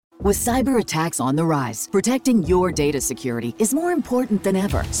With cyber attacks on the rise, protecting your data security is more important than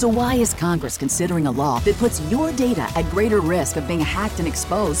ever. So why is Congress considering a law that puts your data at greater risk of being hacked and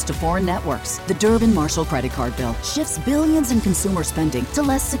exposed to foreign networks? The Durbin-Marshall credit card bill shifts billions in consumer spending to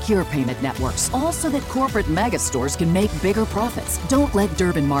less secure payment networks, all so that corporate mega stores can make bigger profits. Don't let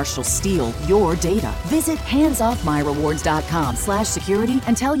Durbin-Marshall steal your data. Visit handsofmyrewards.com/security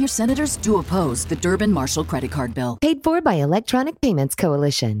and tell your senators to oppose the Durbin-Marshall credit card bill. Paid for by Electronic Payments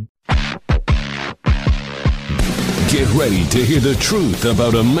Coalition. Get ready to hear the truth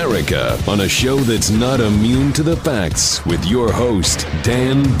about America on a show that's not immune to the facts with your host,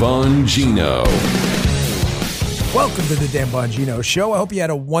 Dan Bongino. Welcome to the Dan Bongino Show. I hope you had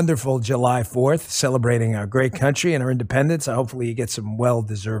a wonderful July 4th celebrating our great country and our independence. Hopefully you get some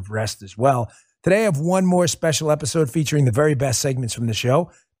well-deserved rest as well. Today I have one more special episode featuring the very best segments from the show,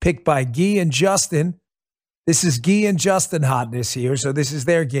 picked by Guy and Justin. This is Guy and Justin hotness here, so this is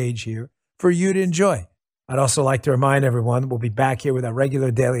their gauge here for you to enjoy. I'd also like to remind everyone we'll be back here with our regular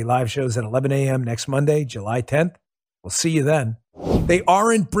daily live shows at 11 a.m. next Monday, July 10th. We'll see you then. They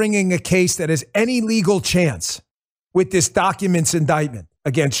aren't bringing a case that has any legal chance with this documents indictment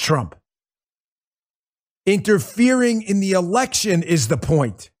against Trump. Interfering in the election is the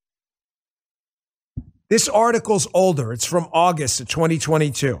point. This article's older. It's from August of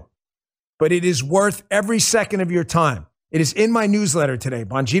 2022. But it is worth every second of your time. It is in my newsletter today,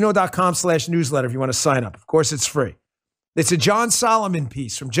 bongino.com/newsletter if you want to sign up. Of course, it's free. It's a John Solomon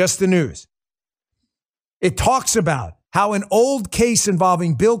piece from Just the News. It talks about how an old case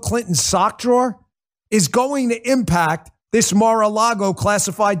involving Bill Clinton's sock drawer is going to impact this Mar-a-Lago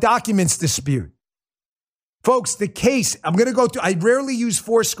classified documents dispute. Folks, the case, I'm going to go through, I rarely use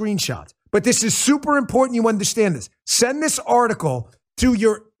 4 screenshots, but this is super important you understand this. Send this article to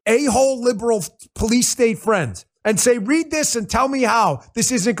your a-hole liberal police state friends and say, read this and tell me how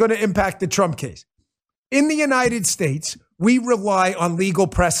this isn't going to impact the Trump case. In the United States, we rely on legal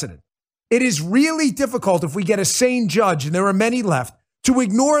precedent. It is really difficult if we get a sane judge, and there are many left, to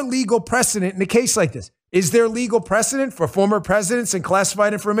ignore legal precedent in a case like this. Is there legal precedent for former presidents and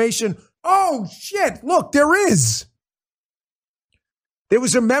classified information? Oh, shit, look, there is. There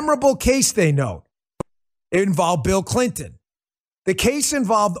was a memorable case they know. It involved Bill Clinton. The case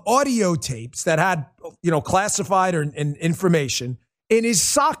involved audio tapes that had, classified information in his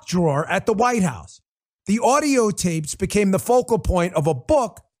sock drawer at the White House. The audio tapes became the focal point of a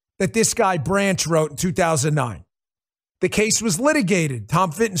book that this guy Branch wrote in 2009. The case was litigated.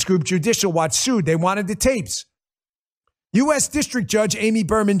 Tom Fitton's group, Judicial Watch, sued. They wanted the tapes. U.S. District Judge Amy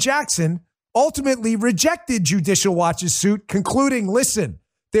Berman Jackson ultimately rejected Judicial Watch's suit, concluding, listen,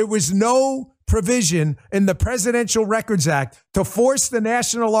 there was no provision in the Presidential Records Act to force the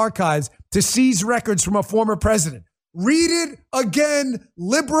National Archives to seize records from a former president. Read it again,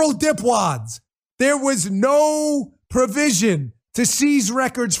 liberal dipwads. There was no provision to seize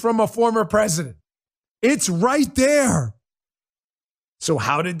records from a former president. It's right there. So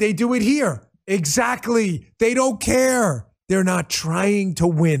how did they do it here? Exactly. They don't care. They're not trying to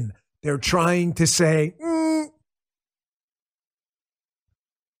win. They're trying to say,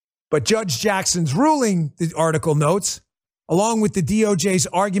 But Judge Jackson's ruling, the article notes, along with the DOJ's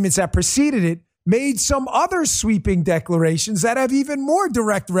arguments that preceded it, made some other sweeping declarations that have even more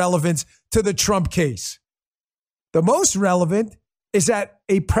direct relevance to the Trump case. The most relevant is that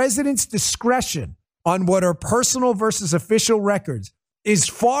a president's discretion on what are personal versus official records is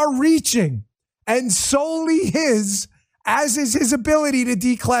far-reaching and solely his, as is his ability to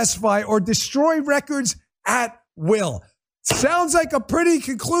declassify or destroy records at will. Sounds like a pretty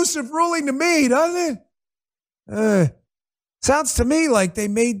conclusive ruling to me, doesn't it? Sounds to me like they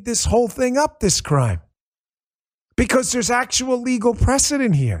made this whole thing up, this crime. Because there's actual legal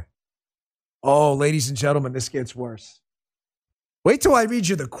precedent here. Oh, ladies and gentlemen, this gets worse. Wait till I read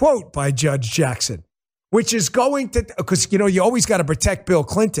you the quote by Judge Jackson, which is going to, because, you always got to protect Bill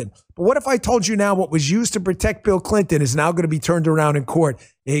Clinton. But what if I told you now what was used to protect Bill Clinton is now going to be turned around in court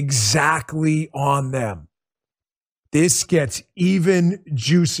exactly on them? This gets even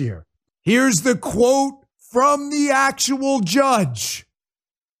juicier. Here's the quote from the actual judge.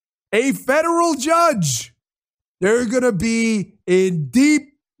 A federal judge. They're going to be in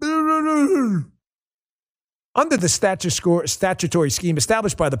deep. Under the statutory scheme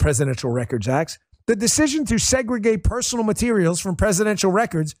established by the Presidential Records Act, the decision to segregate personal materials from presidential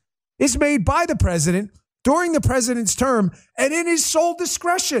records is made by the president during the president's term and in his sole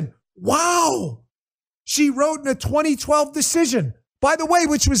discretion. Wow. She wrote in a 2012 decision, by the way,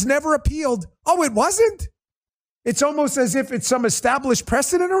 which was never appealed. Oh, it wasn't? It's almost as if it's some established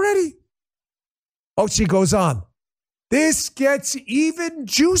precedent already. Oh, she goes on. This gets even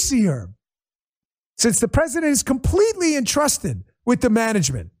juicier. Since the president is completely entrusted with the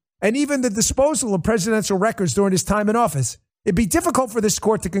management and even the disposal of presidential records during his time in office, it'd be difficult for this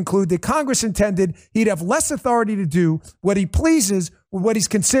court to conclude that Congress intended he'd have less authority to do what he pleases with what he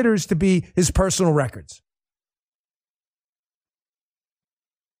considers to be his personal records.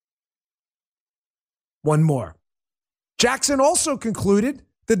 One more. Jackson also concluded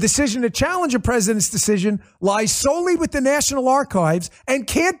the decision to challenge a president's decision lies solely with the National Archives and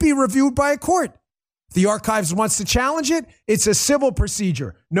can't be reviewed by a court. If the Archives wants to challenge it, it's a civil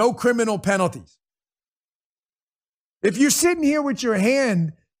procedure, no criminal penalties. If you're sitting here with your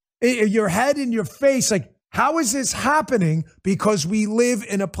head in your face, like, how is this happening? Because we live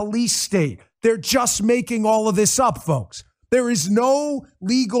in a police state. They're just making all of this up, folks. There is no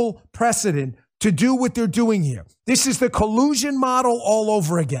legal precedent to do what they're doing here. This is the collusion model all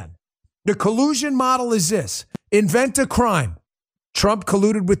over again. The collusion model is this: invent a crime. Trump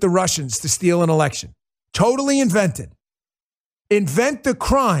colluded with the Russians to steal an election. Totally invented. Invent the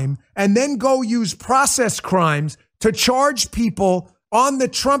crime and then go use process crimes to charge people on the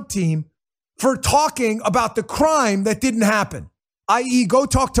Trump team for talking about the crime that didn't happen. I.e., go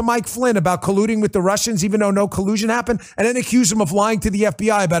talk to Mike Flynn about colluding with the Russians even though no collusion happened, and then accuse him of lying to the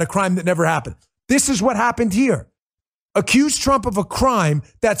FBI about a crime that never happened. This is what happened here. Accuse Trump of a crime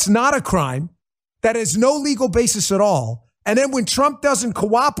that's not a crime, that has no legal basis at all, and then when Trump doesn't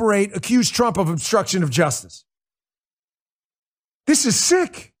cooperate, accuse Trump of obstruction of justice. This is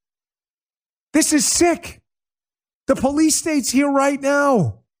sick. This is sick. The police state's here right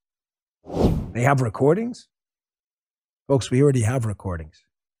now. They have recordings? Folks, we already have recordings.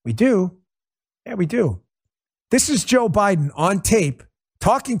 We do. Yeah, we do. This is Joe Biden on tape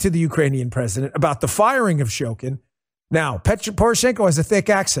talking to the Ukrainian president about the firing of Shokin. Now, Poroshenko has a thick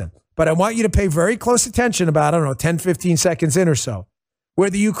accent, but I want you to pay very close attention about, 10, 15 seconds in or so, where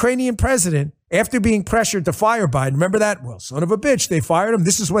the Ukrainian president, after being pressured to fire Biden, remember that? Well, son of a bitch, they fired him.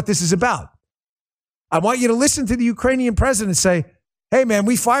 This is what this is about. I want you to listen to the Ukrainian president say, hey, man,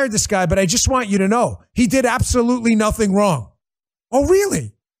 we fired this guy, but I just want you to know he did absolutely nothing wrong. Oh,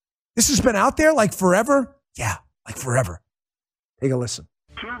 really? This has been out there like forever? Yeah, like forever. Take a listen.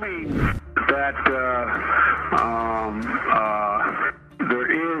 Assuming that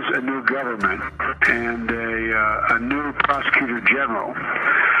there is a new government and a new prosecutor general,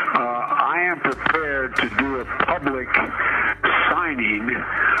 I am prepared to do a public signing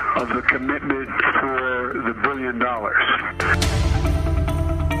of the commitment for the $1 billion.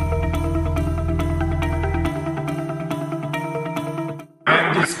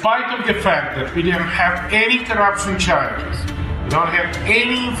 And despite of the fact that we didn't have any corruption charges, we don't have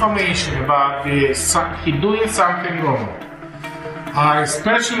any information about he doing something wrong, I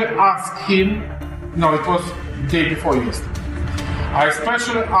especially asked him, no, it was the day before yesterday, I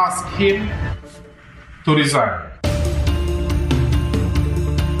especially asked him to resign.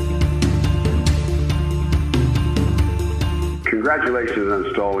 Congratulations on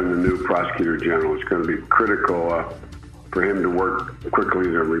installing the new prosecutor general. It's going to be critical for him to work quickly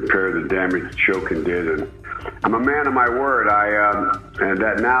to repair the damage that Shokin did. And I'm a man of my word. And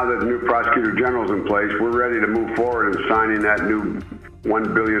that now that the new prosecutor general is in place, we're ready to move forward in signing that new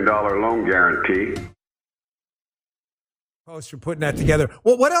 $1 billion loan guarantee. Post for putting that together.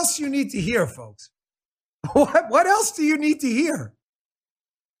 Well, what else do you need to hear, folks? What else do you need to hear?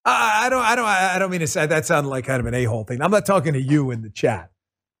 I don't mean to say that sounded like kind of an a-hole thing. I'm not talking to you in the chat.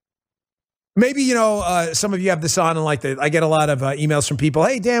 Maybe, some of you have this on and I get a lot of emails from people.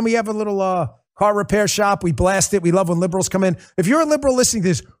 Hey, Dan, we have a little car repair shop. We blast it. We love when liberals come in. If you're a liberal listening to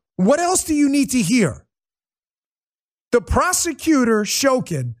this, what else do you need to hear? The prosecutor,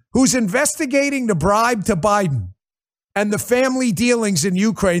 Shokin, who's investigating the bribe to Biden and the family dealings in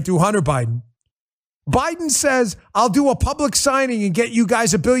Ukraine through Hunter Biden, Biden says, I'll do a public signing and get you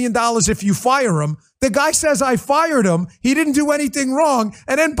guys $1 billion if you fire him. The guy says, I fired him. He didn't do anything wrong.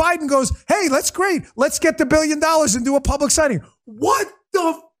 And then Biden goes, hey, that's great. Let's get the $1 billion and do a public signing. What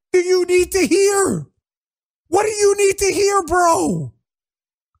the do you need to hear? What do you need to hear, bro?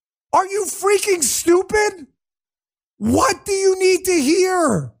 Are you freaking stupid? What do you need to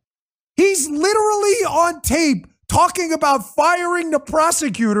hear? He's literally on tape talking about firing the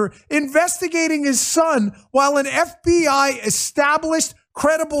prosecutor, investigating his son, while an FBI established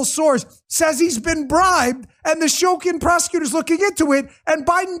credible source says he's been bribed, and the Shokin prosecutor's looking into it, and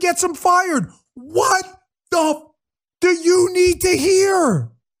Biden gets him fired. What the do you need to hear?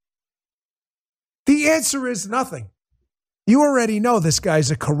 The answer is nothing. You already know this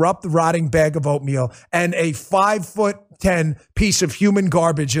guy's a corrupt, rotting bag of oatmeal and a 5'10" piece of human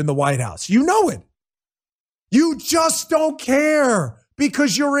garbage in the White House. You know it. You just don't care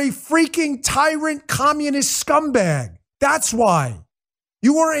because you're a freaking tyrant communist scumbag. That's why.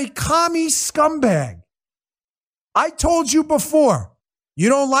 You are a commie scumbag. I told you before, you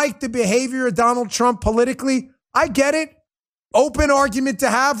don't like the behavior of Donald Trump politically. I get it. Open argument to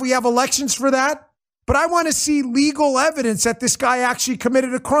have. We have elections for that. But I want to see legal evidence that this guy actually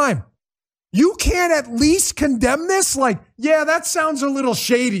committed a crime. You can't at least condemn this? Like, yeah, that sounds a little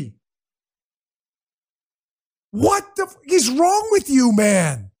shady. What the is wrong with you,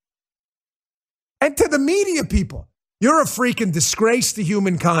 man? And to the media people, you're a freaking disgrace to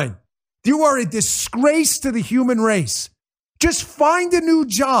humankind. You are a disgrace to the human race. Just find a new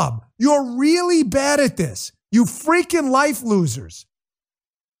job. You're really bad at this. You freaking life losers.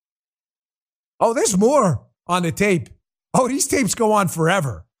 Oh, there's more on the tape. Oh, these tapes go on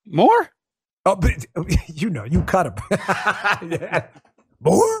forever. More? Oh, but you cut them. Yeah.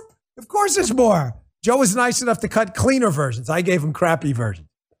 More? Of course there's more. Joe was nice enough to cut cleaner versions. I gave him crappy versions.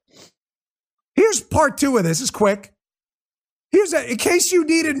 Here's part 2 of this. It's quick. In case you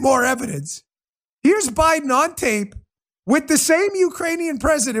needed more evidence, here's Biden on tape with the same Ukrainian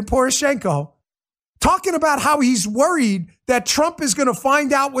president, Poroshenko, talking about how he's worried that Trump is going to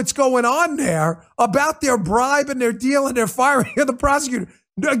find out what's going on there about their bribe and their deal and their firing of the prosecutor.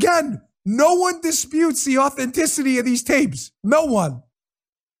 Again, no one disputes the authenticity of these tapes. No one.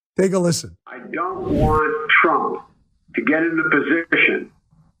 Take a listen. I don't want Trump to get in the position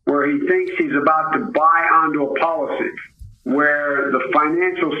where he thinks he's about to buy onto a policy where the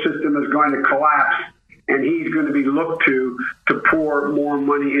financial system is going to collapse and he's going to be looked to pour more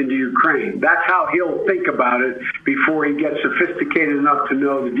money into Ukraine. That's how he'll think about it before he gets sophisticated enough to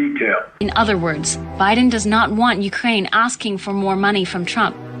know the detail. In other words, Biden does not want Ukraine asking for more money from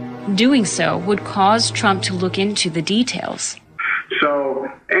Trump. Doing so would cause Trump to look into the details. So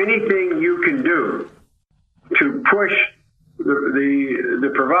anything you can do to push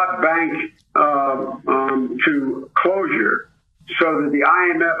the Privat Bank to closure so that the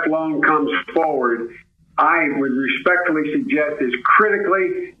IMF loan comes forward, I would respectfully suggest is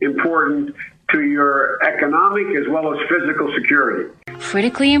critically important to your economic as well as physical security.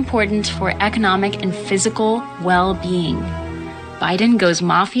 Critically important for economic and physical well-being. Biden goes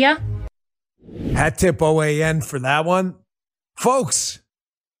mafia. Hat tip OAN for that one. Folks,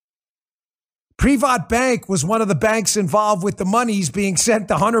 Privat Bank was one of the banks involved with the monies being sent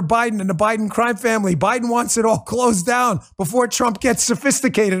to Hunter Biden and the Biden crime family. Biden wants it all closed down before Trump gets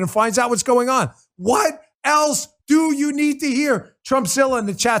sophisticated and finds out what's going on. What else do you need to hear? Trumpzilla in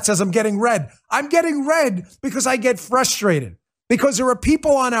the chat says, I'm getting red. I'm getting red because I get frustrated. Because there are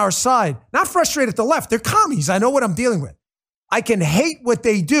people on our side, not frustrated at the left. They're commies. I know what I'm dealing with. I can hate what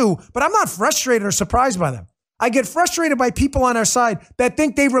they do, but I'm not frustrated or surprised by them. I get frustrated by people on our side that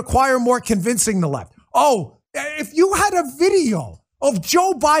think they require more convincing the left. Oh, if you had a video of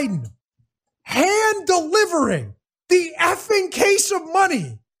Joe Biden hand delivering the effing case of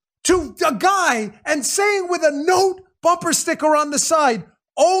money to a guy and saying with a note bumper sticker on the side,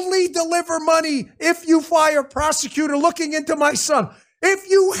 only deliver money if you fire prosecutor looking into my son. If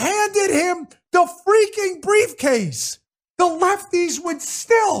you handed him the freaking briefcase, the lefties would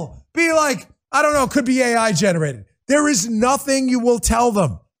still be like, I don't know, could be AI generated. There is nothing you will tell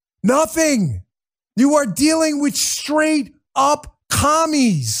them. Nothing. You are dealing with straight up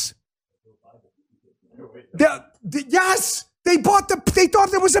commies. Yes, they thought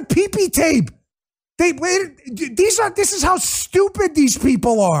there was a pee-pee tape. This is how stupid these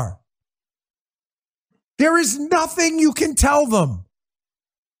people are. There is nothing you can tell them.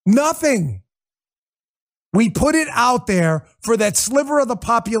 Nothing. We put it out there for that sliver of the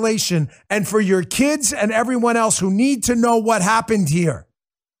population and for your kids and everyone else who need to know what happened here.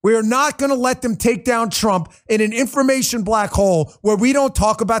 We are not going to let them take down Trump in an information black hole where we don't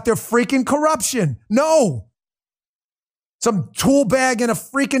talk about their freaking corruption. No. Some tool bag in a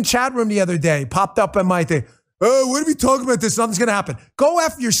freaking chat room the other day popped up on my thing. Oh, what are we talking about this? Nothing's going to happen. Go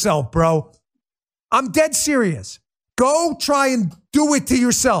F yourself, bro. I'm dead serious. Go try and do it to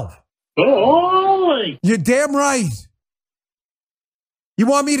yourself. You're damn right. You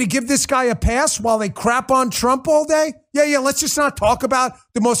want me to give this guy a pass while they crap on Trump all day? Yeah, let's just not talk about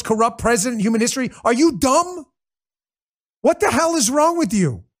the most corrupt president in human history. Are you dumb? What the hell is wrong with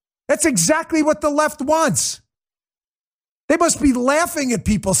you? That's exactly what the left wants. They must be laughing at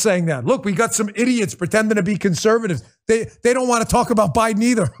people saying that. Look, we got some idiots pretending to be conservatives. They don't want to talk about Biden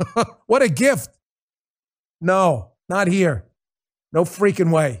either. What a gift. No, not here. No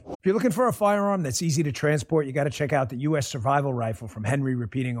freaking way. If you're looking for a firearm that's easy to transport, you got to check out the U.S. Survival Rifle from Henry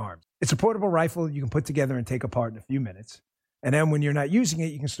Repeating Arms. It's a portable rifle you can put together and take apart in a few minutes. And then when you're not using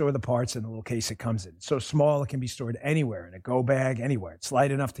it, you can store the parts in the little case it comes in. It's so small, it can be stored anywhere, in a go bag, anywhere. It's light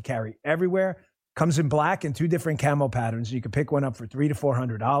enough to carry everywhere. Comes in black and 2 different camo patterns. You can pick one up for $300 to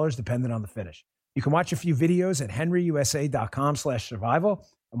 $400, depending on the finish. You can watch a few videos at henryusa.com/survival.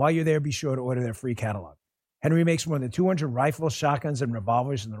 And while you're there, be sure to order their free catalog. Henry makes more than 200 rifles, shotguns, and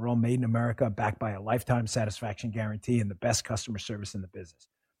revolvers, and they're all made in America, backed by a lifetime satisfaction guarantee and the best customer service in the business.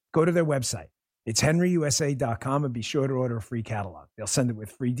 Go to their website. It's henryusa.com, and be sure to order a free catalog. They'll send it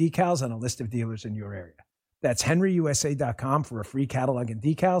with free decals and a list of dealers in your area. That's henryusa.com for a free catalog and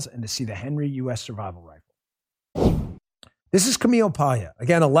decals and to see the Henry U.S. Survival Rifle. This is Camille Paglia,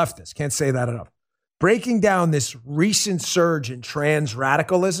 again, a leftist. Can't say that enough. Breaking down this recent surge in trans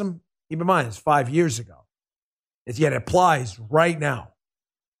radicalism. Keep in mind, it's 5 years ago. Yet it applies right now.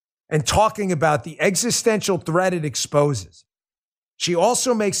 And talking about the existential threat it exposes. She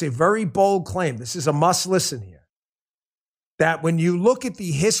also makes a very bold claim. This is a must listen here. That when you look at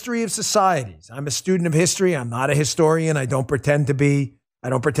the history of societies, I'm a student of history. I'm not a historian. I don't pretend to be. I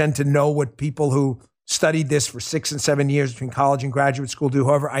don't pretend to know what people who studied this for 6 and 7 years between college and graduate school do.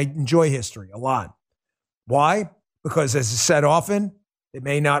 However, I enjoy history a lot. Why? Because as is said often, it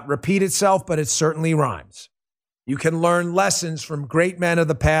may not repeat itself, but it certainly rhymes. You can learn lessons from great men of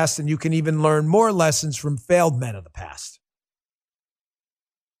the past, and you can even learn more lessons from failed men of the past.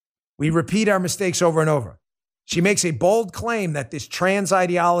 We repeat our mistakes over and over. She makes a bold claim that this trans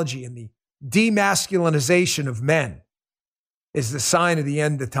ideology and the demasculinization of men is the sign of the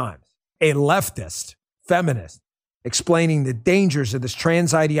end of times. A leftist, feminist, explaining the dangers of this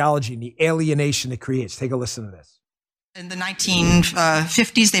trans ideology and the alienation it creates. Take a listen to this. In the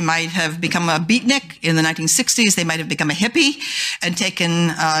 1950s, they might have become a beatnik. In the 1960s, they might have become a hippie and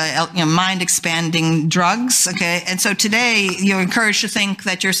taken mind-expanding drugs. Okay, and so today you're encouraged to think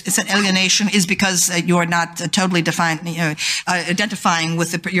that it's an alienation is because you are not totally identifying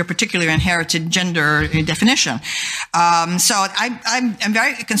with your particular inherited gender definition. So I'm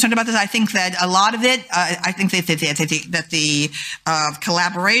very concerned about this. I think that a lot of it, I think that the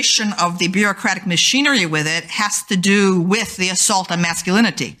collaboration of the bureaucratic machinery with it has to do with the assault on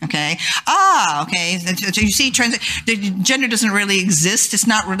masculinity. Okay. Okay. So you see, gender doesn't really exist. It's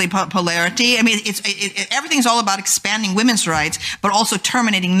not really polarity. I mean, everything's all about expanding women's rights, but also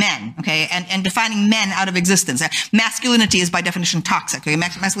terminating men. Okay, and defining men out of existence. Masculinity is by definition toxic. Okay,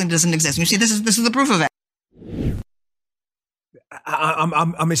 masculinity doesn't exist. And you see, this is the proof of it.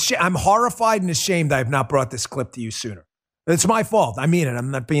 I'm horrified and ashamed I have not brought this clip to you sooner. It's my fault. I mean it.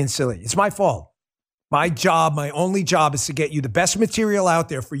 I'm not being silly. It's my fault. My job, my only job, is to get you the best material out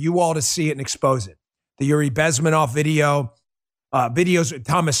there for you all to see it and expose it. The Yuri Bezmenov video, videos,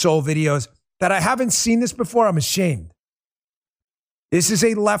 Thomas Sowell videos, that I haven't seen this before. I'm ashamed. This is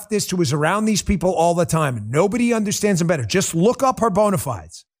a leftist who is around these people all the time, and nobody understands them better. Just look up her bona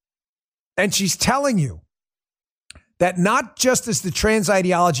fides. And she's telling you that not just does the trans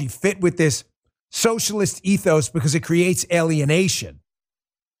ideology fit with this socialist ethos because it creates alienation,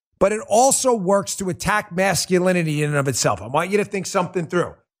 but it also works to attack masculinity in and of itself. I want you to think something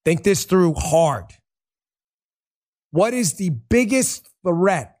through. Think this through hard. What is the biggest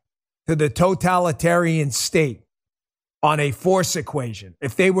threat to the totalitarian state on a force equation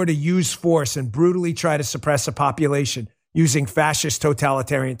if they were to use force and brutally try to suppress a population using fascist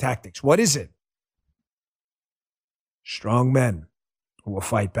totalitarian tactics? What is it? Strong men who will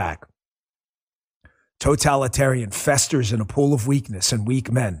fight back. Totalitarian festers in a pool of weakness and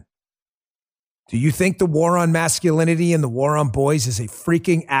weak men. Do you think the war on masculinity and the war on boys is a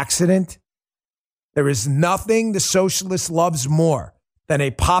freaking accident? There is nothing the socialist loves more than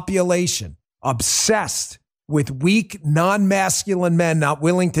a population obsessed with weak, non-masculine men not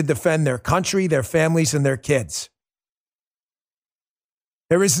willing to defend their country, their families, and their kids.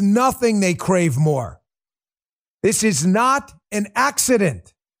 There is nothing they crave more. This is not an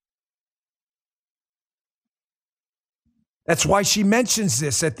accident. That's why she mentions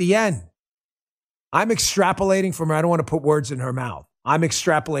this at the end. I'm extrapolating from her. I don't want to put words in her mouth. I'm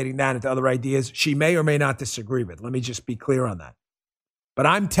extrapolating that into other ideas she may or may not disagree with. Let me just be clear on that. But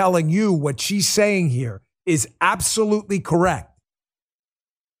I'm telling you what she's saying here is absolutely correct.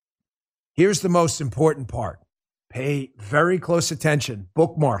 Here's the most important part. Pay very close attention.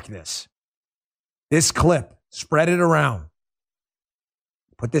 Bookmark this. This clip. Spread it around.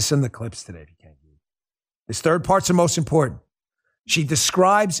 Put this in the clips today if you can't. This third part's the most important. She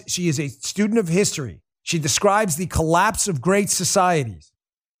is a student of history. She describes the collapse of great societies.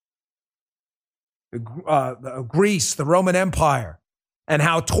 Greece, the Roman Empire, and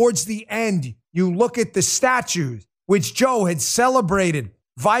how towards the end, you look at the statues, which Joe had celebrated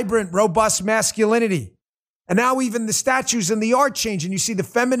vibrant, robust masculinity, And now even the statues and the art change, and you see the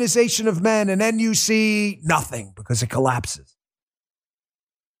feminization of men, and then you see nothing because it collapses.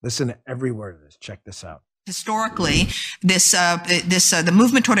 Listen to every word of this. Check this out. Historically, the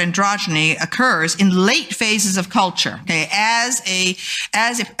movement toward androgyny occurs in late phases of culture. Okay, as a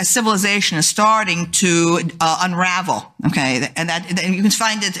civilization is starting to unravel. Okay, and you can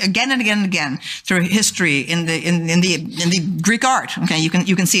find it again and again and again through history in the Greek art. Okay, you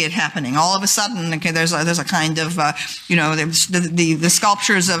can see it happening. All of a sudden, okay, there's a kind of there's the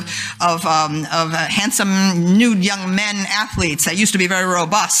sculptures of handsome nude young men athletes that used to be very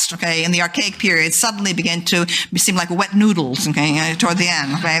robust. Okay, in the archaic period, suddenly began to seem like wet noodles, okay, toward the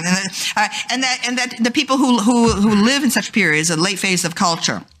end, okay, and that the people who live in such periods, a late phase of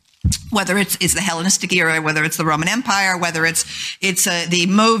culture, whether it's the Hellenistic era, whether it's the Roman Empire, whether it's the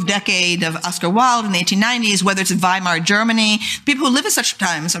Mauve decade of Oscar Wilde in the 1890s, whether it's Weimar Germany, people who live at such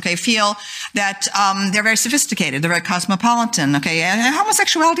times, okay, feel that they're very sophisticated, they're very cosmopolitan, okay, and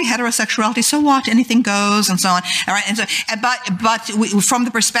homosexuality, heterosexuality, so what? Anything goes, and so on. All right, and so, but from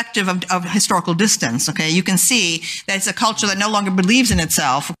the perspective of historical distance, okay, you can see that it's a culture that no longer believes in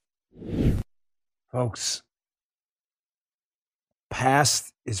itself. Folks, past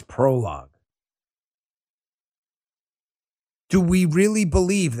is prologue. Do we really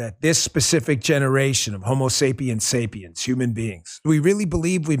believe that this specific generation of Homo sapiens sapiens, human beings, do we really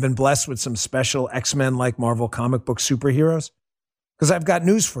believe we've been blessed with some special X-Men-like Marvel comic book superheroes? Because I've got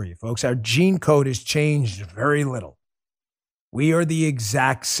news for you, folks. Our gene code has changed very little. We are the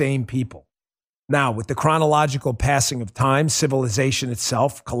exact same people. Now, with the chronological passing of time, civilization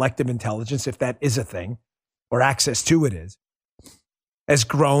itself, collective intelligence, if that is a thing, or access to it is, has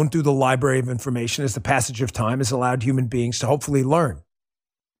grown through the library of information as the passage of time has allowed human beings to hopefully learn.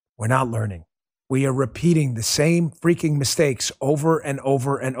 We're not learning. We are repeating the same freaking mistakes over and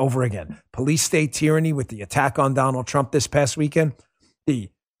over and over again. Police state tyranny with the attack on Donald Trump this past weekend, the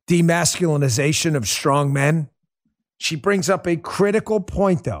demasculinization of strong men. She brings up a critical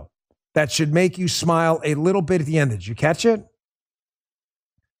point, though, that should make you smile a little bit at the end. Did you catch it?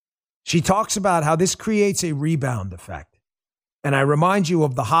 She talks about how this creates a rebound effect. And I remind you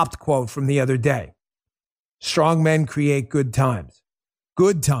of the Hopt quote from the other day. Strong men create good times.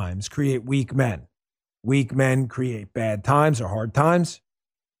 Good times create weak men. Weak men create bad times or hard times.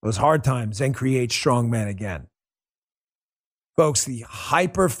 Those hard times then create strong men again. Folks, the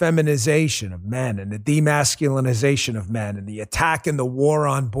hyper-feminization of men and the demasculinization of men and the attack and the war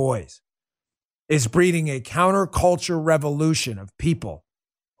on boys is breeding a counterculture revolution of people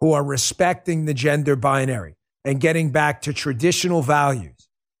who are respecting the gender binary and getting back to traditional values.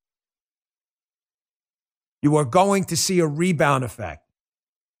 You are going to see a rebound effect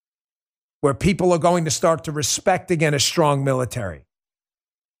where people are going to start to respect again a strong military,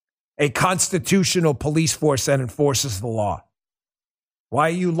 a constitutional police force that enforces the law. Why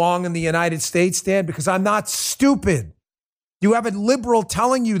are you long in the United States, Dan? Because I'm not stupid. You have a liberal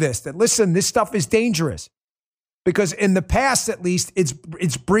telling you this, that listen, this stuff is dangerous. Because in the past, at least,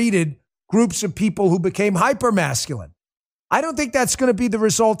 it's breeded groups of people who became hypermasculine. I don't think that's going to be the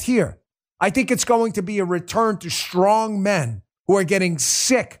result here. I think it's going to be a return to strong men who are getting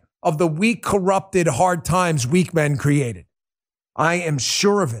sick of the weak, corrupted, hard times weak men created. I am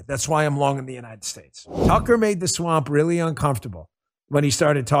sure of it. That's why I'm long in the United States. Tucker made the swamp really uncomfortable when he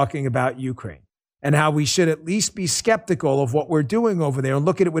started talking about Ukraine and how we should at least be skeptical of what we're doing over there and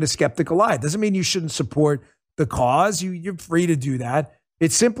look at it with a skeptical eye. It doesn't mean you shouldn't support the cause. You're free to do that.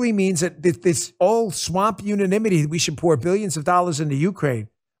 It simply means that this old swamp unanimity, we should pour billions of dollars into Ukraine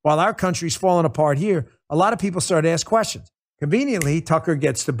while our country's falling apart here. A lot of people start to ask questions. Conveniently, Tucker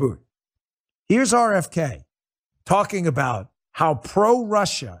gets the boot. Here's RFK talking about how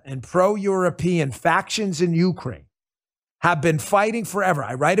pro-Russia and pro-European factions in Ukraine have been fighting forever.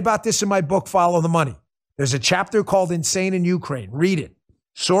 I write about this in my book, Follow the Money. There's a chapter called Insane in Ukraine. Read it.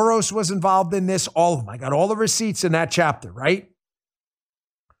 Soros was involved in this, all of them. I got all the receipts in that chapter, right?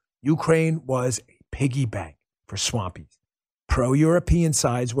 Ukraine was a piggy bank for swampies. Pro-European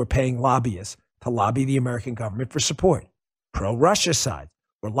sides were paying lobbyists to lobby the American government for support. Pro-Russia sides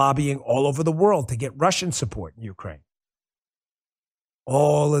were lobbying all over the world to get Russian support in Ukraine.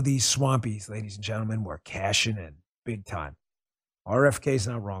 All of these swampies, ladies and gentlemen, were cashing in big time. RFK's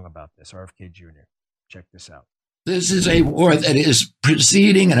not wrong about this. RFK Jr. Check this out. This is a war that is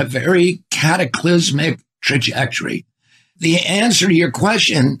proceeding in a very cataclysmic trajectory. The answer to your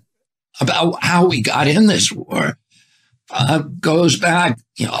question about how we got in this war goes back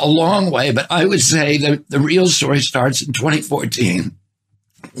a long way, but I would say that the real story starts in 2014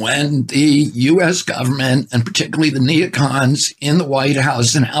 when the U.S. government, and particularly the neocons in the White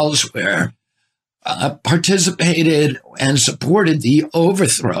House and elsewhere, participated and supported the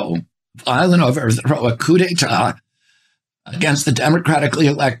violent overthrow, a coup d'etat against the democratically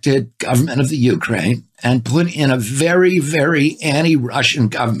elected government of the Ukraine and put in a very, very anti-Russian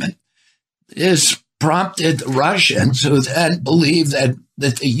government. This prompted the Russians, who then believed that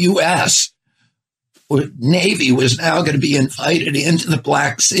the U.S. Navy was now going to be invited into the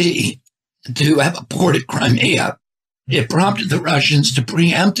Black Sea to have a port at Crimea. It prompted the Russians to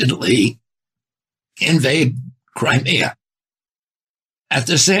preemptively invade Crimea. At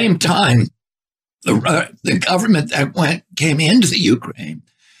the same time, the government that came into the Ukraine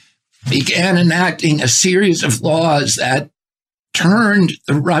began enacting a series of laws that turned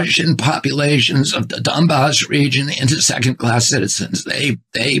the Russian populations of the Donbass region into second-class citizens. They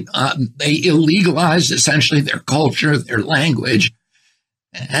illegalized essentially their culture, their language,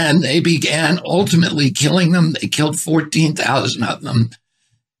 and they began ultimately killing them. They killed 14,000 of them,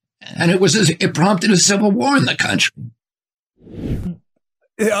 and it prompted a civil war in the country.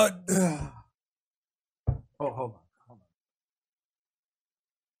 Hold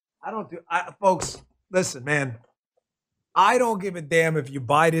on. Folks, listen, man. I don't give a damn if you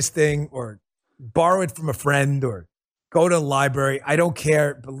buy this thing or borrow it from a friend or go to the library. I don't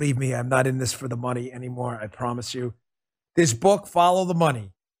care. Believe me, I'm not in this for the money anymore. I promise you. This book, Follow the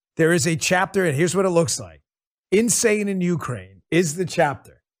Money, there is a chapter, and here's what it looks like. Insane in Ukraine is the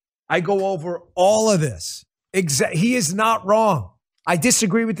chapter. I go over all of this. He is not wrong. I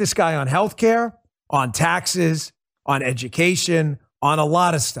disagree with this guy on healthcare, on taxes, on education, on a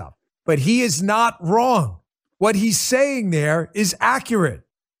lot of stuff. But he is not wrong. What he's saying there is accurate.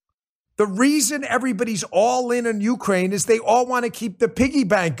 The reason everybody's all in on Ukraine is they all want to keep the piggy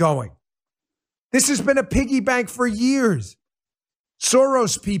bank going. This has been a piggy bank for years.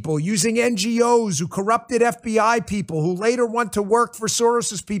 Soros people using NGOs who corrupted FBI people who later went to work for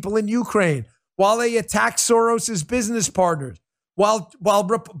Soros's people in Ukraine while they attacked Soros's business partners. While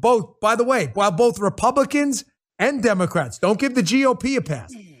both Republicans and Democrats, don't give the GOP a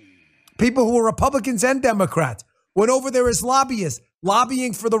pass. People who were Republicans and Democrats went over there as lobbyists,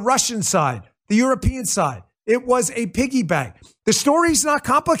 lobbying for the Russian side, the European side. It was a piggy bank. The story's not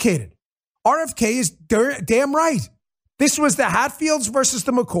complicated. RFK is damn right. This was the Hatfields versus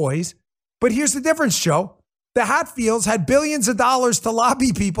the McCoys. But here's the difference, Joe. The Hatfields had billions of dollars to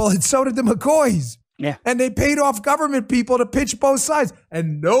lobby people, and so did the McCoys. Yeah. And they paid off government people to pitch both sides.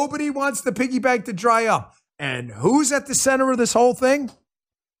 And nobody wants the piggy bank to dry up. And who's at the center of this whole thing?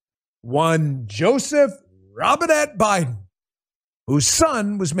 One Joseph Robinette Biden, whose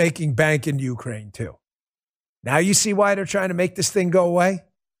son was making bank in Ukraine too. Now you see why they're trying to make this thing go away?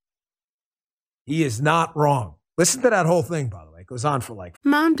 He is not wrong. Listen to that whole thing, by the way. It goes on for like...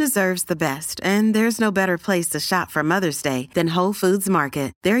 Mom deserves the best, and there's no better place to shop for Mother's Day than Whole Foods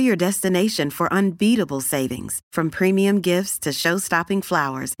Market. They're your destination for unbeatable savings, from premium gifts to show-stopping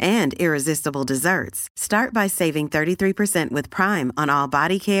flowers and irresistible desserts. Start by saving 33% with Prime on all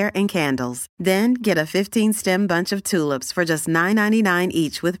body care and candles. Then get a 15-stem bunch of tulips for just $9.99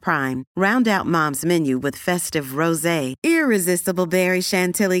 each with Prime. Round out Mom's menu with festive rosé, irresistible berry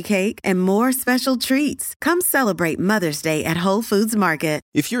chantilly cake, and more special treats. Come celebrate Mother's Day at Whole Foods Market.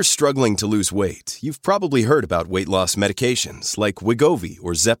 If you're struggling to lose weight, you've probably heard about weight loss medications like Wegovy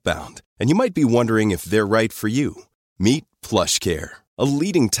or Zepbound, and you might be wondering if they're right for you. Meet PlushCare, a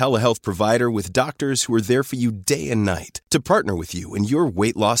leading telehealth provider with doctors who are there for you day and night to partner with you in your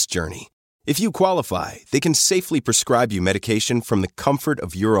weight loss journey. If you qualify, they can safely prescribe you medication from the comfort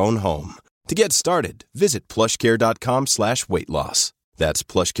of your own home. To get started, visit plushcare.com/weight-loss. That's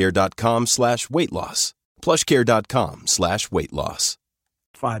plushcare.com/weight-loss. plushcare.com/weight-loss.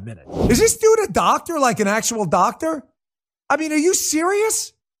 5 minutes. Is this dude a doctor, like an actual doctor? I mean, are you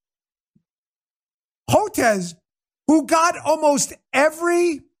serious? Hotez, who got almost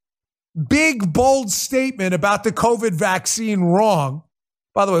every big, bold statement about the COVID vaccine wrong.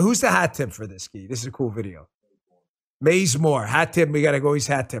 By the way, who's the hat tip for this, Key? This is a cool video. Maze Moore. Hat tip, we got to go. He's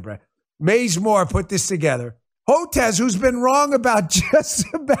hat tip, right? Maze Moore put this together. Hotez, who's been wrong about just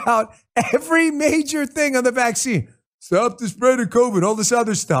about every major thing on the vaccine, stop the spread of COVID, all this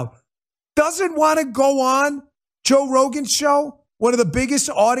other stuff, doesn't want to go on Joe Rogan's show, one of the biggest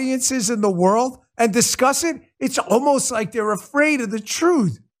audiences in the world, and discuss it. It's almost like they're afraid of the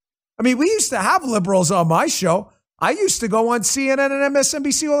truth. I mean, we used to have liberals on my show. I used to go on CNN and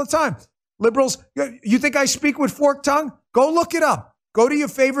MSNBC all the time. Liberals, you think I speak with forked tongue? Go look it up. Go to your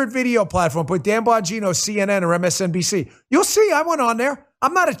favorite video platform. Put Dan Bongino, CNN or MSNBC. You'll see I went on there.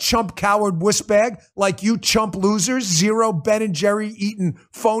 I'm not a chump, coward, wussbag like you chump losers, zero Ben and Jerry eating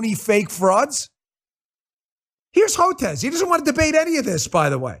phony fake frauds. Here's Hotez. He doesn't want to debate any of this, by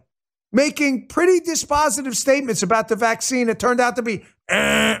the way. making pretty dispositive statements about the vaccine. It turned out to be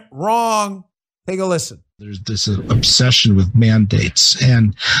wrong. Take a listen. There's this obsession with mandates.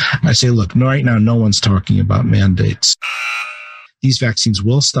 And I say, look, right now, no one's talking about mandates. These vaccines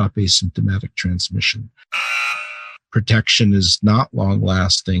will stop asymptomatic transmission. Protection is not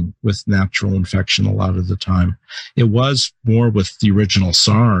long-lasting with natural infection a lot of the time. It was more with the original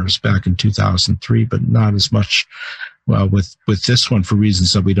SARS back in 2003, but not as much with this one for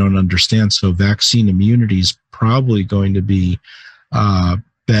reasons that we don't understand. So vaccine immunity is probably going to be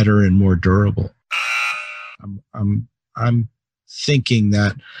better and more durable. I'm thinking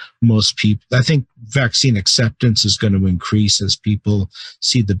that most people, I think vaccine acceptance is going to increase as people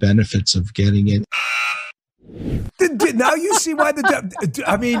see the benefits of getting it. Now you see why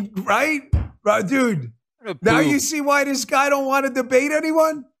right, dude? Now you see why this guy don't want to debate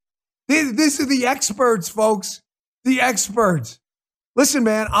anyone? This is the experts, folks. The experts. Listen,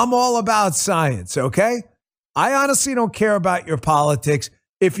 man, I'm all about science, okay? I honestly don't care about your politics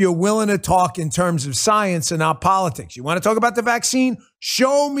if you're willing to talk in terms of science and not politics. You want to talk about the vaccine?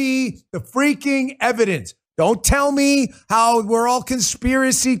 Show me the freaking evidence. Don't tell me how we're all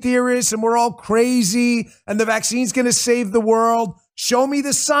conspiracy theorists and we're all crazy and the vaccine's going to save the world. Show me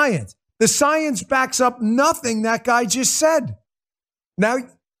the science. The science backs up nothing that guy just said. Now,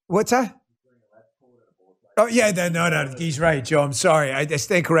 what's that? Oh, yeah, no, he's right, Joe. I'm sorry. I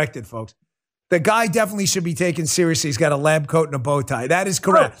stand corrected, folks. The guy definitely should be taken seriously. He's got a lab coat and a bow tie. That is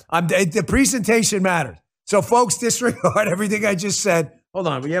correct. The presentation matters. So, folks, disregard everything I just said. Hold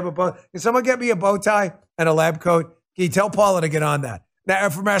on. We have a bow. Can someone get me a bow tie and a lab coat? Can you tell Paula to get on that? Now,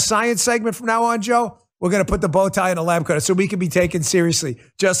 from our science segment from now on, Joe, we're going to put the bow tie and a lab coat so we can be taken seriously,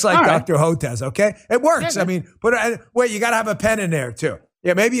 just like Dr. Hotez, okay? It works. I mean, wait, you got to have a pen in there, too.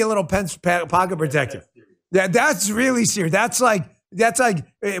 Yeah, maybe a little pocket protector. Yeah, that's really serious. That's like,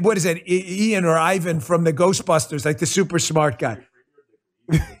 what is it, Ian or Ivan from the Ghostbusters, like the super smart guy.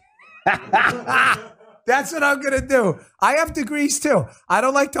 That's what I'm going to do. I have degrees too. I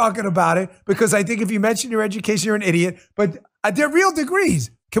don't like talking about it because I think if you mention your education, you're an idiot. But they're real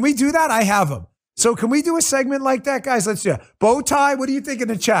degrees. Can we do that? I have them. So can we do a segment like that, guys? Let's do it. Bow tie, what do you think in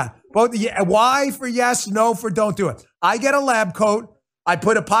the chat? Why for yes, no for don't do it. I get a lab coat. I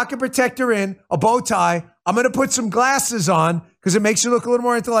put a pocket protector in, a bow tie. I'm going to put some glasses on because it makes you look a little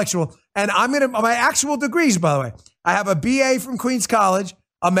more intellectual. And my actual degrees, by the way, I have a BA from Queens College,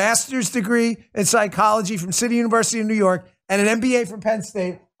 a master's degree in psychology from City University of New York, and an MBA from Penn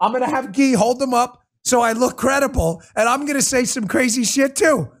State. I'm going to have Guy hold them up so I look credible, and I'm going to say some crazy shit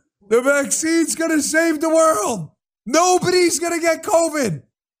too. The vaccine's going to save the world. Nobody's going to get COVID.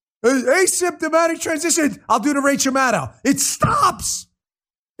 Asymptomatic transition. I'll do the Rachel Maddow. It stops.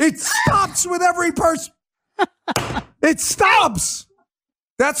 It stops with every person. It stops.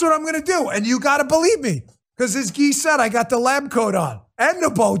 That's what I'm going to do. And you got to believe me. Because as Guy said, I got the lab coat on and the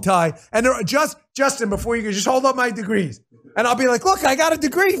bow tie. And Justin, before you go, just hold up my degrees. And I'll be like, look, I got a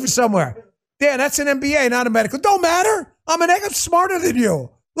degree for somewhere. Dan, that's an MBA, not a medical. Don't matter. I'm smarter than you.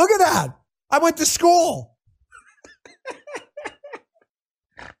 Look at that. I went to school.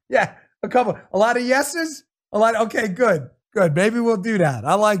 Yeah, a lot of yeses. Okay, good. Maybe we'll do that.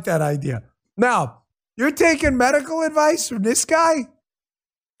 I like that idea. Now, you're taking medical advice from this guy?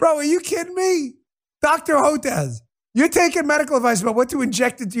 Bro, are you kidding me? Dr. Hotez, you're taking medical advice about what to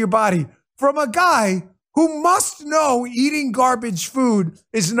inject into your body from a guy who must know eating garbage food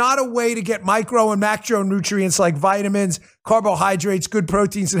is not a way to get micro and macronutrients like vitamins, carbohydrates, good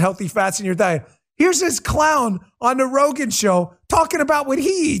proteins, and healthy fats in your diet. Here's this clown on the Rogan show talking about what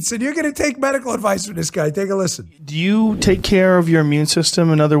he eats, and you're going to take medical advice from this guy. Take a listen. Do you take care of your immune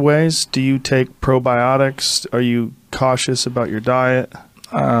system in other ways? Do you take probiotics? Are you cautious about your diet?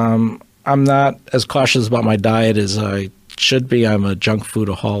 I'm not as cautious about my diet as I should be. I'm a junk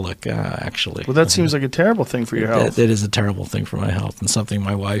foodaholic, actually. Well, that seems like a terrible thing for your health. It is a terrible thing for my health and something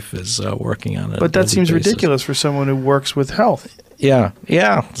my wife is working on. But that seems ridiculous for someone who works with health. Yeah.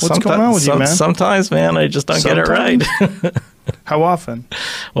 What's going on with you, man? Sometimes, man, I just don't get it right. How often?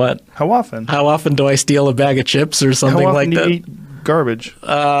 What? How often? How often do I steal a bag of chips or something like that? How often do you eat garbage?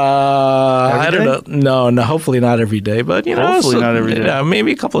 I don't know. No, hopefully not every day, but hopefully not every day. Yeah,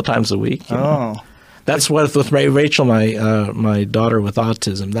 maybe a couple of times a week. That's what with Rachel, my daughter with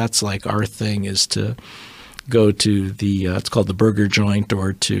autism. That's like our thing is to go to the it's called the burger joint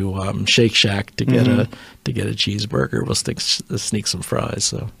or to Shake Shack to get a cheeseburger. We'll sneak some fries.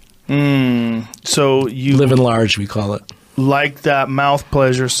 So So you live in large, we call it. like that mouth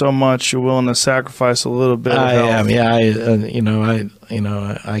pleasure so much you're willing to sacrifice a little bit of health. I am, yeah.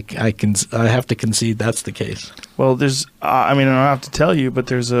 I have to concede that's the case. Well, there's, I don't have to tell you, but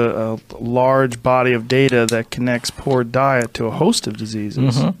there's a large body of data that connects poor diet to a host of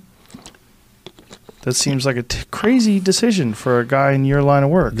diseases. Mm-hmm. That seems like a crazy decision for a guy in your line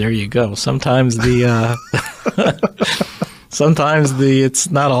of work. There you go. Sometimes it's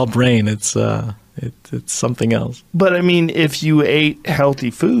not all brain. It's something else. But if you ate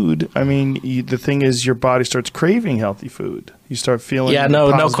healthy food, the thing is, your body starts craving healthy food. You start feeling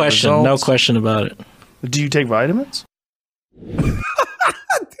no question, results. no question about it. Do you take vitamins? Dude,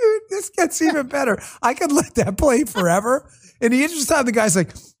 this gets even better. I could let that play forever. In the interest of time, the guy's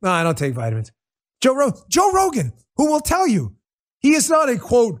like, "No, I don't take vitamins." Joe Rogan, who will tell you he is not a,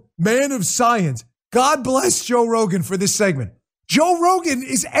 quote, man of science. God bless Joe Rogan for this segment. Joe Rogan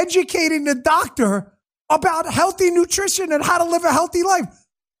is educating the doctor about healthy nutrition and how to live a healthy life.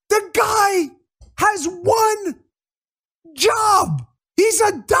 The guy has one job. He's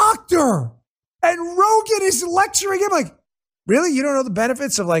a doctor. And Rogan is lecturing him like, really? You don't know the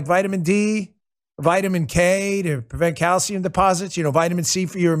benefits of like vitamin D, vitamin K to prevent calcium deposits, vitamin C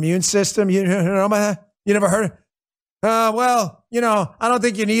for your immune system? You know about that? You never heard of it? Well, I don't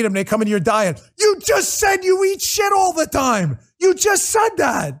think you need them. They come in your diet. You just said you eat shit all the time. You just said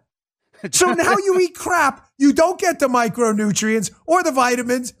that. So now you eat crap. You don't get the micronutrients or the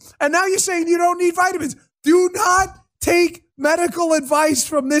vitamins. And now you're saying you don't need vitamins. Do not take medical advice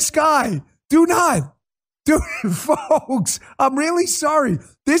from this guy. Do not. Dude, folks, I'm really sorry.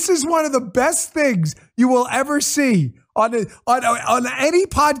 This is one of the best things you will ever see on any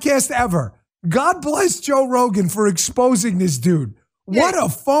podcast ever. God bless Joe Rogan for exposing this dude. Yeah. What a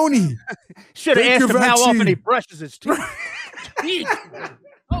phony. Should have asked him how often he brushes his teeth. Dude,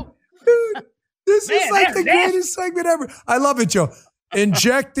 this is like the greatest segment ever. I love it, Joe.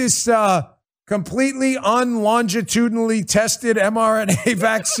 Inject this completely unlongitudinally tested mRNA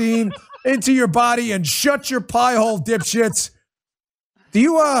vaccine into your body and shut your pie hole, dipshits. Do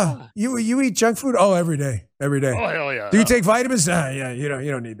you eat junk food? Oh, every day. Every day. Oh, hell yeah. Do you take vitamins? Yeah, you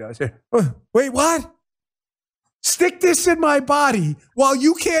don't need those. Wait, what? Stick this in my body while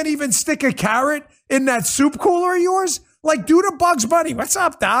you can't even stick a carrot in that soup cooler of yours? Like, do the Bugs Bunny, what's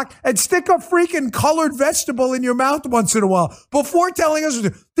up, doc? And stick a freaking colored vegetable in your mouth once in a while before telling us.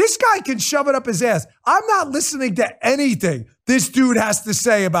 This guy can shove it up his ass. I'm not listening to anything this dude has to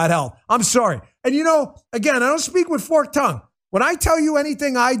say about health. I'm sorry. And again, I don't speak with forked tongue. When I tell you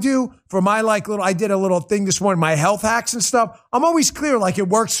anything I do for my I did a little thing this morning, my health hacks and stuff, I'm always clear, like it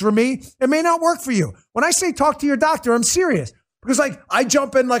works for me. It may not work for you. When I say talk to your doctor, I'm serious. Because I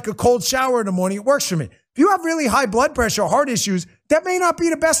jump in like a cold shower in the morning, it works for me. If you have really high blood pressure or heart issues, that may not be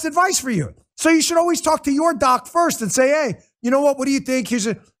the best advice for you. So you should always talk to your doc first and say, hey, you know what do you think?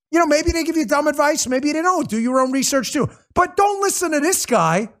 Maybe they give you dumb advice. Maybe they don't. Do your own research too. But don't listen to this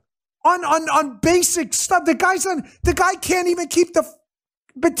guy on basic stuff. The guy can't even keep the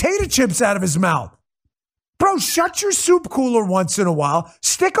potato chips out of his mouth. Bro, shut your soup cooler once in a while,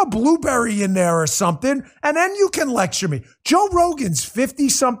 stick a blueberry in there or something, and then you can lecture me. Joe Rogan's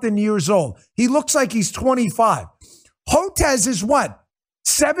 50-something years old. He looks like he's 25. Hotez is what?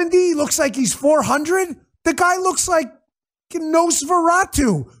 70? He looks like he's 400? The guy looks like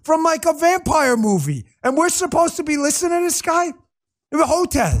Nosferatu from like a vampire movie. And we're supposed to be listening to this guy?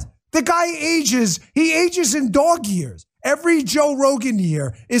 Hotez. The guy ages in dog years. Every Joe Rogan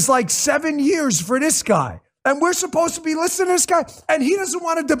year is like 7 years for this guy. And we're supposed to be listening to this guy. And he doesn't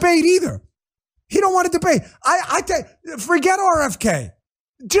want to debate either. He don't want to debate. Forget RFK.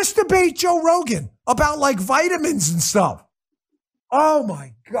 Just debate Joe Rogan about like vitamins and stuff. Oh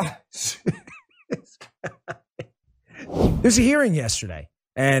my gosh. There's a hearing yesterday.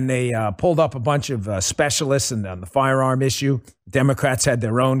 And they pulled up a bunch of specialists on the firearm issue. Democrats had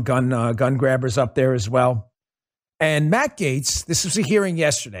their own gun grabbers up there as well. And Matt Gaetz, this was a hearing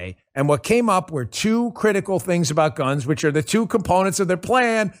yesterday, and what came up were two critical things about guns, which are the two components of their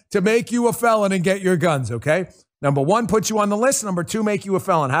plan to make you a felon and get your guns, okay? Number one, put you on the list. Number two, make you a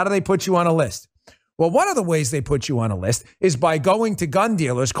felon. How do they put you on a list? Well, one of the ways they put you on a list is by going to gun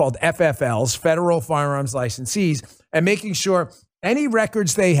dealers called FFLs, Federal Firearms Licensees, and making sure any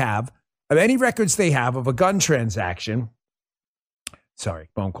records they have of a gun transaction,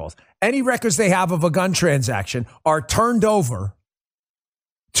 phone calls. Any records they have of a gun transaction are turned over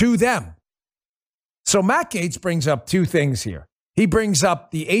to them. So Matt Gaetz brings up two things here. He brings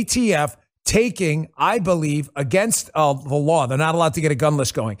up the ATF taking, I believe, against the law. They're not allowed to get a gun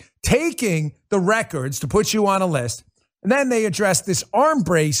list going. Taking the records to put you on a list. And then they address this arm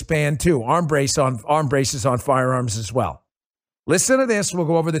brace ban too. Arm braces on firearms as well. Listen to this. We'll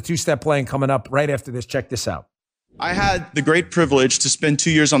go over the two-step plan coming up right after this. Check this out. I had the great privilege to spend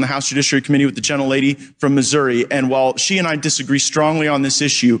 2 years on the House Judiciary Committee with the gentlelady from Missouri. And while she and I disagree strongly on this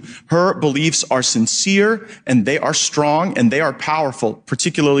issue, her beliefs are sincere and they are strong and they are powerful,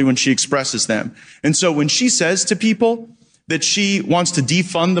 particularly when she expresses them. And so when she says to people that she wants to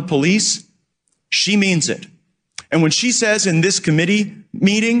defund the police, she means it. And when she says in this committee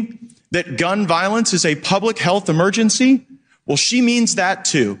meeting that gun violence is a public health emergency, well, she means that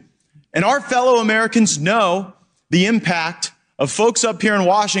too. And our fellow Americans know the impact of folks up here in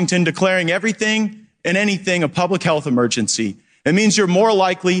Washington declaring everything and anything a public health emergency. It means you're more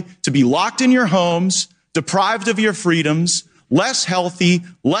likely to be locked in your homes, deprived of your freedoms, less healthy,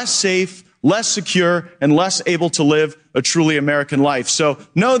 less safe, less secure, and less able to live a truly American life. So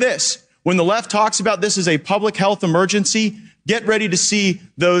know this, when the left talks about this as a public health emergency, get ready to see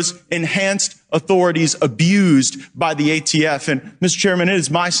those enhanced authorities abused by the ATF. And Mr. Chairman, it is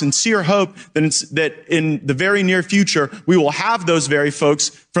my sincere hope that in the very near future, we will have those very folks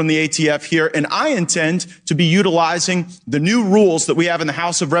from the ATF here. And I intend to be utilizing the new rules that we have in the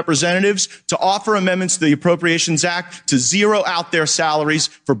House of Representatives to offer amendments to the Appropriations Act to zero out their salaries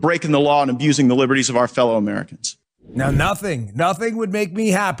for breaking the law and abusing the liberties of our fellow Americans. Now, nothing would make me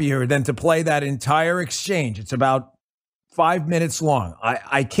happier than to play that entire exchange. It's about 5 minutes long.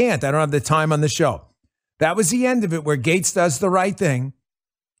 I can't. I don't have the time on the show. That was the end of it where Gates does the right thing.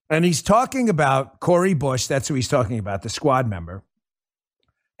 And he's talking about Cori Bush. That's who he's talking about, the squad member.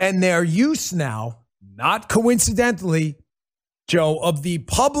 And their use now, not coincidentally, Joe, of the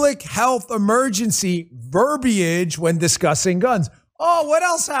public health emergency verbiage when discussing guns. Oh, what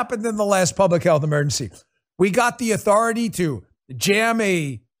else happened in the last public health emergency? We got the authority to jam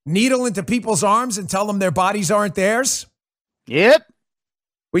a needle into people's arms and tell them their bodies aren't theirs. Yep.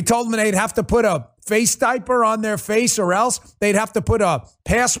 We told them they'd have to put a face diaper on their face or else they'd have to put a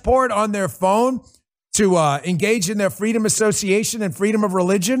passport on their phone to engage in their freedom association and freedom of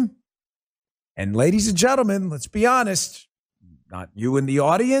religion. And ladies and gentlemen, let's be honest, not you in the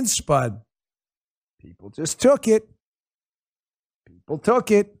audience, but people just took it. People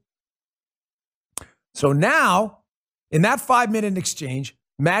took it. So now, in that 5-minute exchange,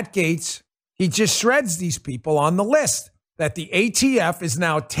 Matt Gaetz, he just shreds these people on the list that the ATF is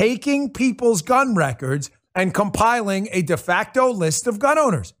now taking people's gun records and compiling a de facto list of gun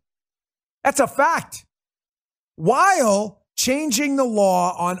owners. That's a fact. While changing the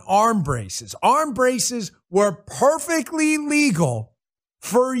law on arm braces. Arm braces were perfectly legal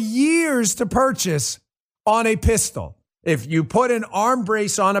for years to purchase on a pistol. If you put an arm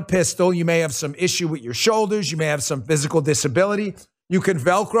brace on a pistol, you may have some issue with your shoulders. You may have some physical disability. You can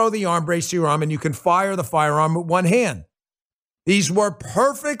Velcro the arm brace to your arm and you can fire the firearm with one hand. These were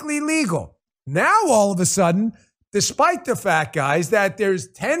perfectly legal. Now, all of a sudden, despite the fact, guys, that there's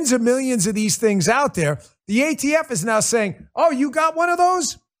tens of millions of these things out there, the ATF is now saying, oh, you got one of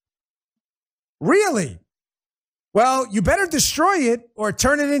those? Really? Well, you better destroy it or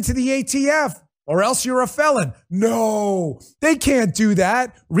turn it into the ATF or else you're a felon. No, they can't do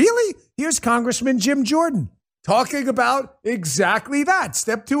that. Really? Here's Congressman Jim Jordan talking about exactly that.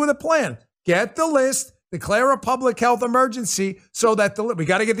 Step 2 of the plan. Get the list. Declare a public health emergency so that we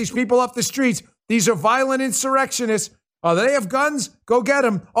got to get these people off the streets. These are violent insurrectionists. Oh, they have guns? Go get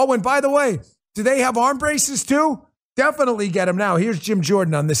them. Oh, and by the way, do they have arm braces too? Definitely get them now. Here's Jim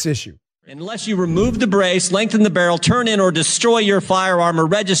Jordan on this issue. Unless you remove the brace, lengthen the barrel, turn in or destroy your firearm or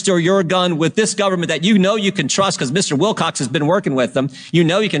register your gun with this government that you know you can trust because Mr. Wilcox has been working with them. You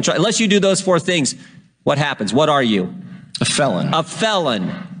know you can trust. Unless you do those 4 things, what happens? What are you? A felon. A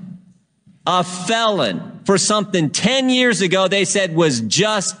felon. A felon for something 10 years ago they said was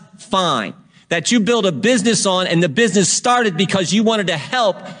just fine. That you built a business on, and the business started because you wanted to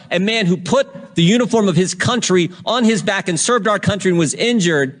help a man who put the uniform of his country on his back and served our country and was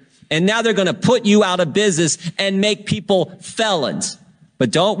injured. And now they're going to put you out of business and make people felons. But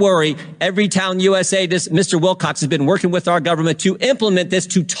don't worry, Everytown USA, Mr. Wilcox has been working with our government to implement this,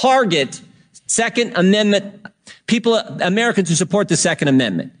 to target Second Amendment people, Americans who support the Second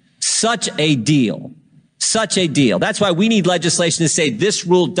Amendment. Such a deal. Such a deal. That's why we need legislation to say this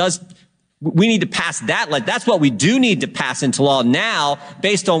rule we need to pass that. That's what we do need to pass into law now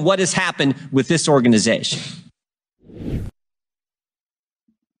based on what has happened with this organization.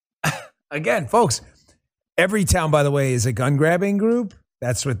 Again, folks, Everytown, by the way, is a gun grabbing group.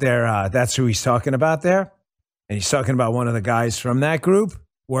 That's what that's who he's talking about there. And he's talking about one of the guys from that group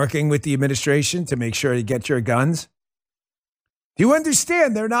working with the administration to make sure you get your guns. Do you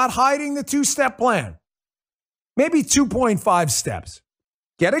understand? They're not hiding the 2-step plan. Maybe 2.5 steps.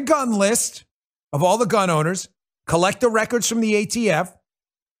 Get a gun list of all the gun owners. collect the records from the ATF,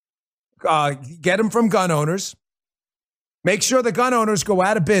 get them from gun owners, make sure the gun owners go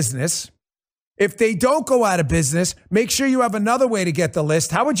out of business. If they don't go out of business, make sure you have another way to get the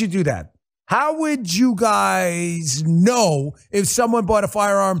list. How would you do that? How would you guys know if someone bought a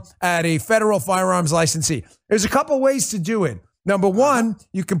firearm at a federal firearms licensee? There's a couple ways to do it. Number one,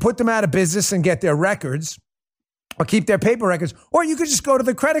 you can put them out of business and get their records or keep their paper records. Or you could just go to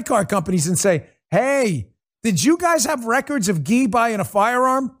the credit card companies and say, hey, did you guys have records of Guy buying a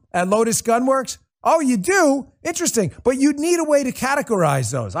firearm at Lotus Gun Works? Oh, you do? Interesting. But you'd need a way to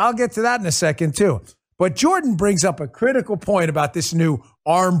categorize those. I'll get to that in a second, too. But Jordan brings up a critical point about this new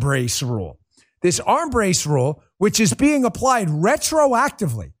arm brace rule. This arm brace rule, which is being applied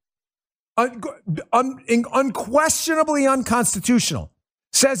retroactively, unquestionably unconstitutional,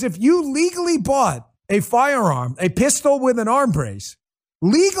 says if you legally bought a firearm, a pistol with an arm brace,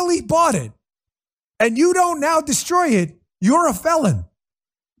 legally bought it, and you don't now destroy it, you're a felon.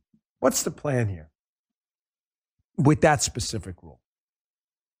 What's the plan here with that specific rule?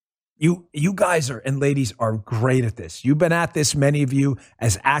 You guys are, and ladies are great at this. You've been at this, many of you,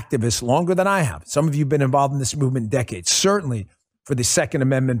 as activists longer than I have. Some of you have been involved in this movement decades, certainly for the Second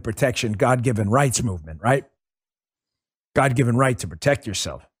Amendment protection, God-given rights movement, right? God-given right to protect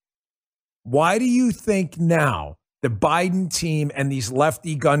yourself. Why do you think now the Biden team and these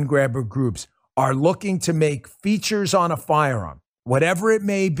lefty gun grabber groups are looking to make features on a firearm, whatever it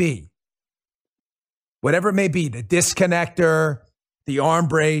may be, the disconnector, the arm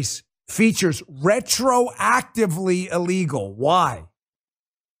brace, features retroactively illegal? Why?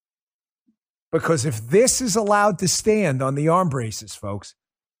 Because if this is allowed to stand on the arm braces, folks,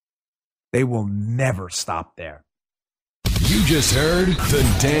 they will never stop there. You just heard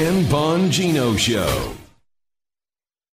the Dan Bongino Show.